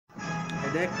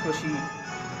Ed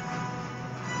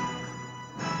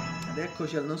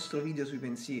eccoci al nostro video sui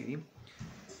pensieri.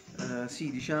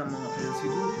 Sì, diciamo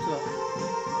innanzitutto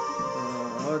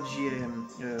oggi è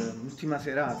l'ultima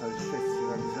serata del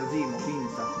Festival di Sanremo,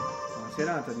 quinta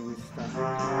serata di questa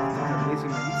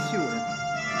 72esima edizione.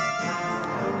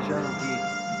 Diciamo che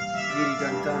ieri i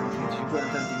 5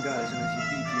 cantanti in gara sono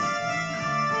esibiti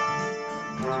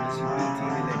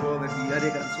nelle cover di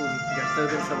varie canzoni. In realtà io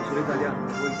pensavo solo italiano,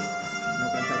 ma poi hanno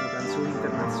cantato canzoni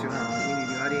internazionali, quindi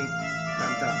di vari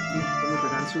cantanti, comunque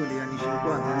canzoni degli anni 50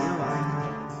 e anni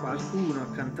 90. Qualcuno ha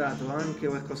cantato anche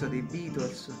qualcosa dei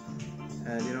Beatles,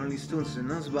 dei Rolling Stones se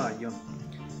non sbaglio,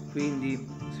 quindi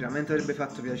sicuramente avrebbe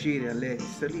fatto piacere a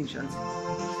Lynch, anzi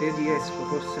se riesco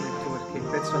forse metto qualche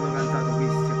pezzo hanno cantato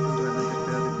questi, appunto, che hanno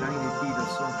interpretato i brani dei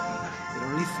Beatles o dei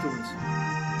Rolling Stones.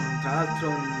 Tra l'altro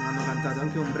hanno cantato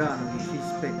anche un brano di Phil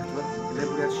Spector che lei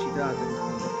pure ha citato in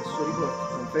qualche suo riporto.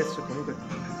 Confesso comunque,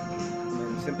 come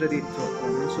ho sempre detto,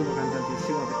 non sono cantante del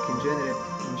seguo perché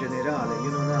in generale io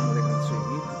non amo le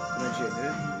canzoni come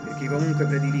genere, perché comunque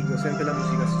prediligo sempre la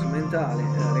musica strumentale.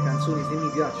 Le canzoni se mi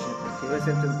piacciono perché le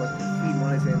sento in qualche film o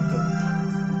le sento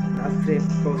in altre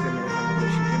cose me le fanno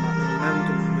piacere, ma non ho mai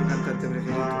avuto un mio cantante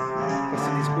preferito. Questo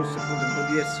discorso appunto è un po'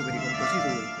 diverso per i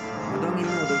compositori. Ad ogni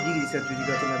modo ieri si è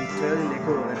aggiudicato la vittoria delle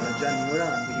cover da Gianni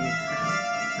Morandi, che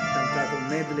ha cantato un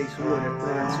medley su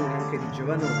alcune canzoni anche di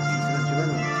Giovanotti, insieme a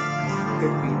Giovanotti, e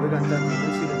qui due cantanti che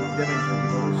non si ovviamente non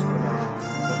riconoscono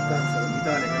l'importanza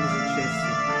dell'Italia, grandi successi,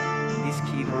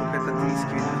 dischi, comunque tanti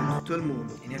dischi venduti in tutto il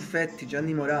mondo. In effetti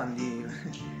Gianni Morandi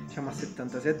diciamo ha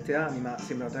 77 anni ma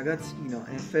sembra un ragazzino,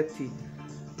 e in effetti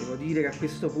devo dire che a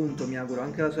questo punto mi auguro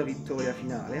anche la sua vittoria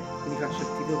finale, quindi faccio il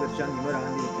tifo per Gianni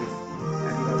Morandi perché è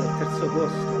arrivato al terzo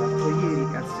posto l'altro ieri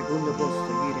e al secondo posto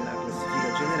ieri nella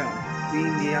classifica generale,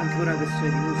 quindi è anche una questione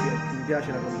di musica perché mi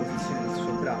piace la composizione del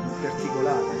suo brano, più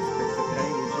articolata rispetto ai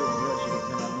brani dei giorni di oggi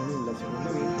che non hanno nulla secondo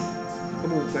me.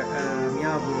 Comunque mi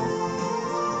auguro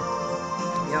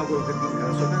che vinca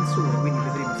la sua canzone, quindi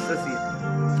vedremo stasera,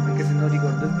 anche se non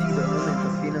ricordo il titolo al momento,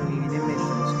 appena mi viene in mente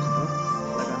lo scrivo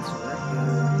la canzone.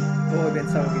 Poi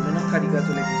pensavo che non ho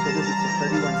caricato l'episodio su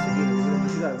Stati One Again, l'episodio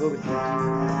musicale, proprio perché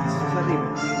ho visto Sanremo,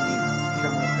 quindi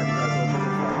diciamo l'ho caricato poco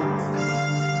fa.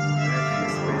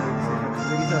 Spero che sia fatto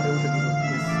realizzato, comunque dico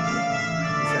che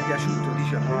mi sia piaciuto,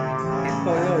 diciamo. E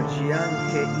poi oggi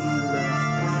anche il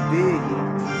Day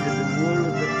is the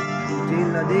World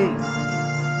Nutella Day,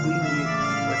 quindi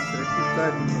può essere più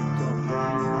tardi metto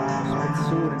uno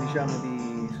spezzone, diciamo, di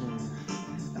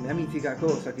la mia mitica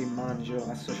cosa che mangio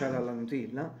associata alla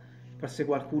Nutella. Forse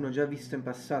qualcuno già visto in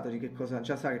passato di che cosa,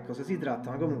 già sa che cosa si tratta,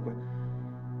 ma comunque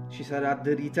ci sarà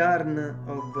The Return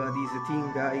of this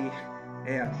thing I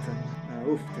eat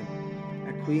often,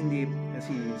 e quindi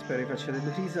sì, spero che facciate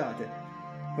delle risate.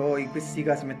 Poi in questi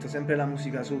casi metto sempre la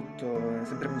musica sotto,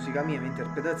 sempre musica mia, mie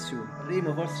interpretazioni.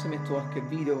 Vedremo, forse metto qualche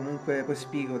video, comunque poi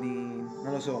spiego di,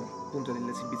 non lo so, appunto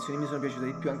delle esibizioni mi sono piaciute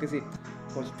di più, anche se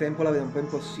col tempo la vedo un po'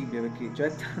 impossibile perché già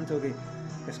è tanto che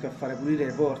riesco a fare pulire il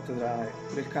report tra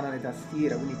il canale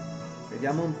tastiera, quindi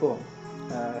vediamo un po'.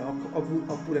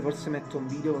 Oppure forse metto un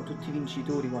video con tutti i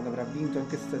vincitori quando avrà vinto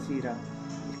anche stasera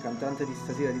il cantante di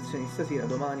stasera, edizione di stasera.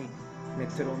 Domani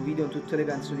metterò un video con tutte le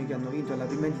canzoni che hanno vinto alla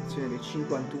prima edizione del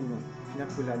 51 fino a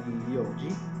quella di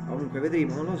oggi. Comunque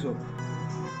vedremo, non lo so,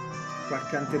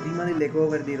 qualche anteprima delle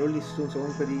cover dei Rolling Stones o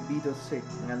comunque dei Beatles che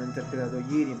hanno interpretato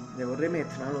ieri le vorrei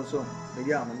mettere, non lo so,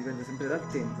 vediamo, dipende sempre dal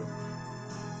tempo.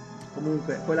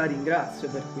 Comunque poi la ringrazio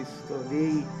per questo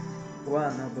Day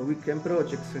One of the Weekend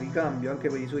Projects, ricambio anche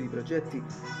per i suoi progetti,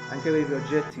 anche per i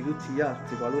progetti di tutti gli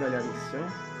altri qualora li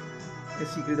avessero. E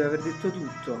sì, credo di aver detto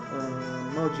tutto.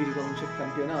 Oggi ricomincia il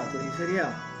campionato di Serie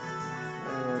A.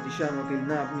 Diciamo che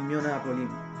il mio Napoli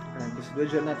in queste 2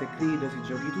 giornate credo si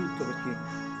giochi tutto, perché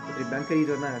potrebbe anche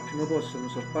ritornare al primo posto con un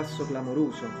sorpasso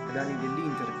clamoroso ai danni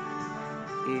dell'Inter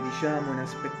e diciamo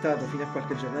inaspettato fino a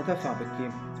qualche giornata fa, perché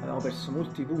avevamo perso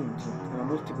molti punti,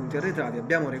 avevamo molti punti arretrati.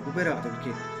 Abbiamo recuperato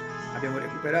perché abbiamo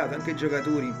recuperato anche i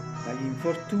giocatori dagli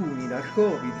infortuni, dal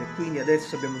Covid, e quindi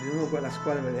adesso abbiamo di nuovo la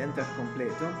squadra praticamente al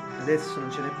completo. Adesso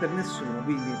non ce n'è per nessuno,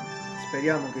 quindi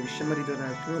speriamo che riusciamo a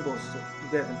ritornare al primo posto,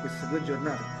 ripeto, in queste 2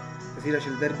 giornate. Stasera c'è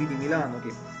il derby di Milano,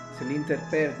 che se l'Inter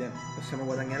perde possiamo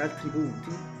guadagnare altri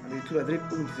punti, addirittura 3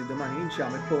 punti se domani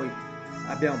vinciamo, e poi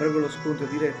abbiamo proprio lo scontro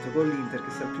diretto con l'Inter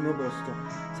che sta al primo posto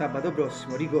sabato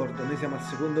prossimo. Ricordo, noi siamo al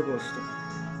secondo posto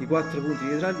di 4 punti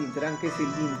dietro all'Inter, anche se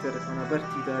l'Inter ha una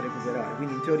partita da recuperare,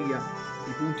 quindi in teoria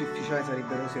i punti ufficiali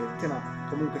sarebbero 7, ma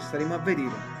comunque staremo a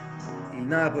vedere. Il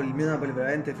mio Napoli è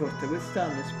veramente forte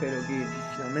quest'anno, spero che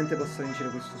finalmente possa vincere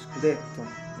questo scudetto.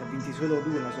 Ne ha vinti solo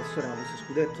 2 nella sua storia, ma questo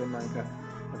scudetto manca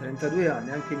a 32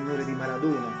 anni, anche il minore di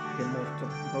Maradona, che è morto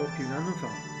un po' più di un anno fa.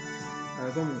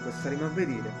 Comunque staremo a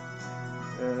vedere.